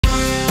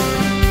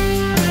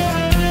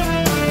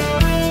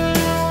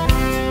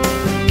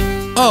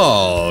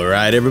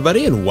Alright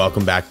everybody, and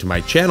welcome back to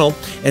my channel,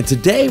 and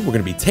today we're going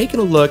to be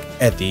taking a look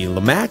at the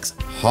Lemax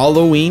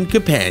Halloween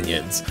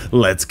Companions.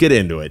 Let's get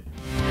into it.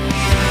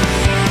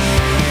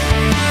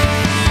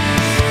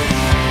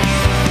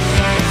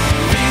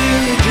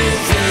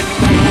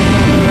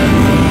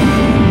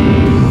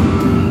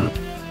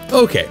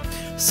 Okay,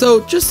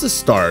 so just to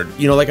start,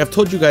 like I've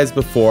told you guys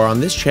before,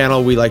 on this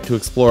channel we like to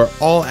explore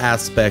all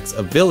aspects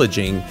of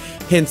villaging,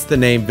 hence the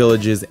name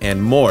Villages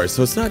and More.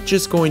 So it's not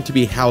just going to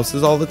be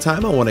houses all the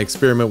time. I want to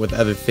experiment with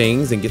other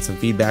things and get some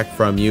feedback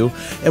from you.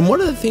 And one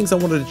of the things I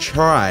wanted to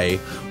try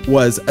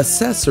was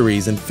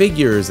accessories and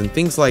figures and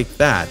things like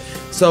that.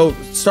 So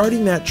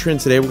starting that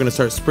trend today, we're going to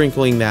start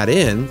sprinkling that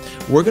in.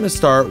 We're going to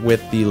start with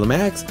the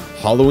Lemax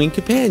Halloween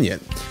Companion.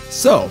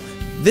 So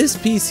this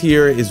piece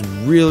here is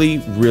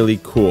really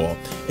cool.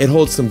 It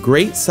holds some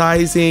great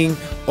sizing,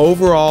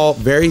 overall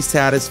very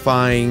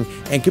satisfying,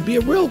 and could be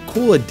a real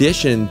cool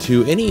addition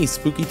to any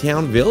spooky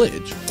town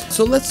village.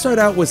 So let's start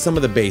out with some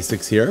of the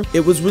basics here.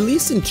 It was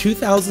released in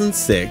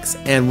 2006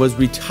 and was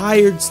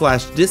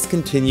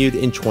retired/discontinued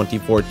in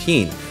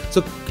 2014.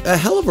 So a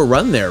hell of a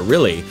run there,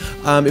 really.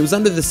 It was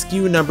under the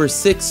SKU number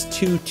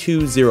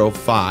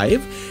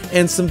 62205,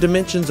 and some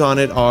dimensions on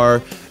it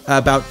are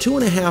about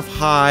 2.5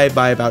 high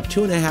by about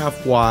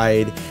 2.5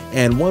 wide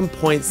and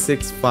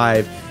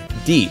 1.65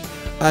 deep.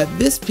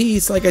 This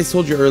piece, like I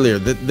told you earlier,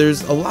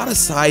 there's a lot of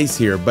size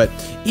here, but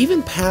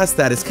even past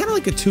that, it's kind of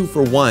like a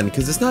 2-for-1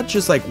 because it's not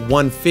just like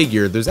one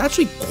figure. There's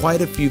actually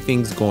quite a few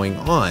things going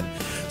on.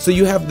 So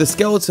you have the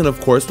skeleton, of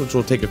course, which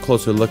we'll take a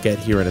closer look at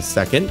here in a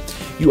second.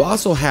 You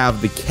also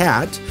have the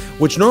cat,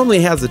 which normally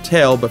has a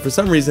tail, but for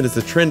some reason it's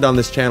a trend on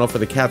this channel for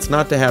the cats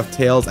not to have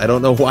tails. I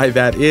don't know why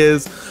that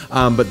is,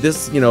 but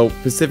this,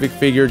 specific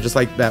figure, just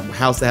like that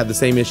house that had the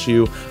same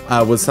issue,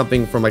 was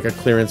something from like a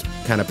clearance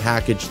kind of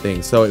package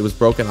thing. So it was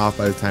broken off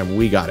by the time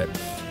we got it.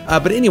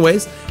 But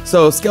anyways,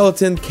 so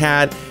skeleton,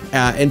 cat,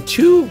 and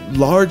 2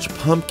 large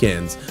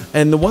pumpkins,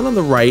 and the one on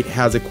the right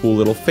has a cool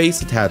little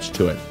face attached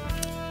to it.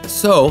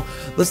 So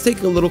let's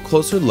take a little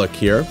closer look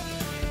here,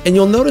 and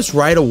you'll notice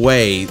right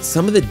away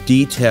some of the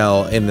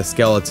detail in the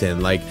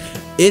skeleton. Like,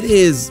 it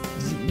is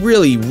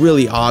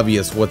really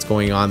obvious what's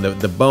going on.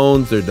 The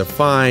bones are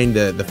defined,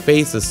 the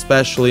face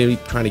especially. I'm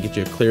trying to get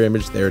you a clear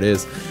image. There it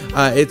is.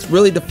 It's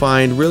really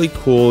defined, really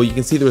cool. You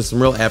can see there was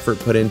some real effort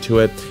put into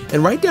it,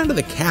 and right down to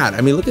the cat.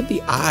 I mean, look at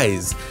the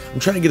eyes. I'm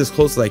trying to get as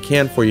close as I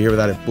can for you here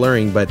without it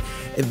blurring, but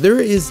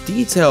there is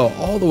detail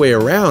all the way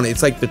around.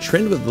 It's like the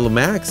trend with the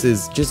Lemax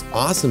is just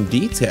awesome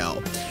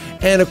detail.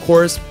 And of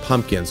course,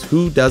 pumpkins.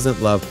 Who doesn't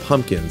love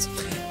pumpkins?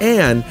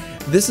 And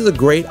this is a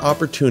great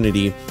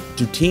opportunity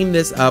to team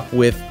this up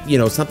with,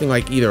 something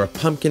like either a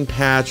pumpkin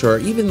patch or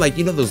even like,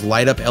 those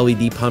light up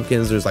LED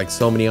pumpkins. There's like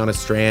so many on a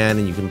strand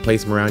and you can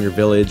place them around your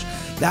village.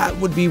 That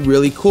would be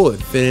really cool.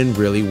 It fit in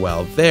really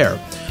well there.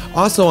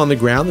 Also on the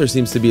ground, there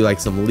seems to be like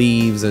some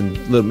leaves and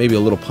maybe a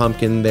little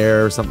pumpkin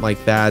there or something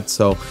like that.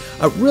 So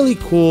really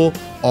cool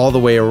all the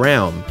way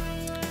around.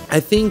 I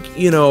think,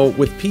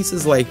 with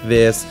pieces like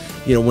this,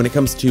 when it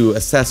comes to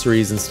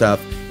accessories and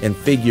stuff and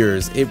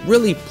figures, it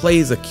really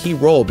plays a key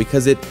role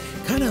because it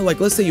kind of like,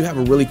 let's say you have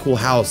a really cool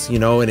house,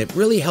 and it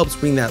really helps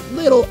bring that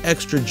little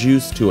extra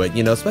juice to it,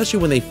 especially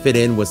when they fit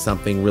in with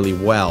something really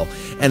well.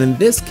 And in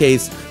this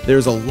case,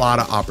 there's a lot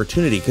of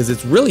opportunity because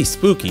it's really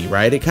spooky,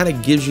 right? It kind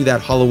of gives you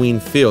that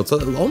Halloween feel. It's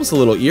almost a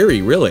little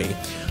eerie, really.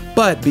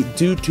 But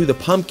due to the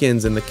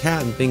pumpkins and the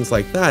cat and things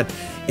like that,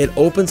 it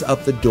opens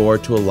up the door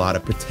to a lot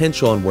of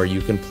potential on where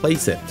you can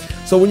place it.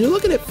 So when you're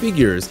looking at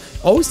figures,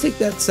 always take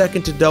that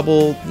second to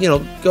double,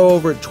 go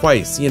over it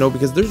twice,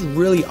 because there's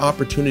really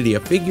opportunity. A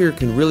figure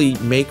can really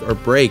make or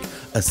break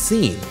a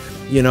scene.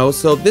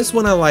 So this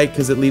one I like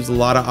because it leaves a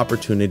lot of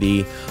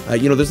opportunity.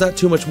 There's not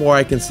too much more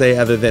I can say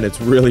other than it's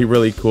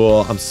really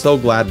cool. I'm so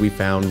glad we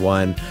found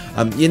one.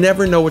 You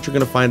never know what you're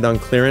going to find on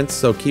clearance,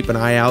 so keep an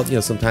eye out.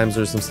 Sometimes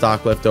there's some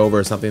stock left over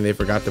or something they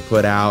forgot to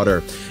put out,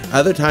 or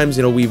other times,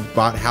 we've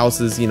bought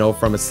houses,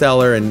 from a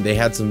seller and they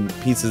had some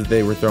pieces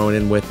they were throwing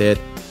in with it.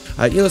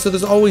 So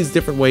there's always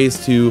different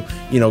ways to,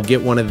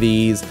 get one of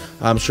these.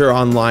 I'm sure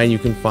online you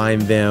can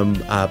find them,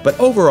 but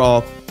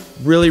overall,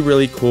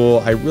 really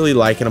cool. I really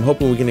like it. I'm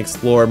hoping we can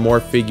explore more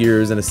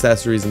figures and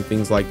accessories and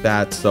things like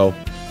that. So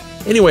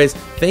anyways,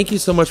 thank you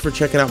so much for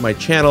checking out my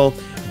channel.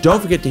 Don't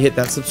forget to hit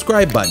that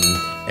subscribe button,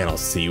 and I'll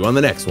see you on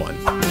the next one.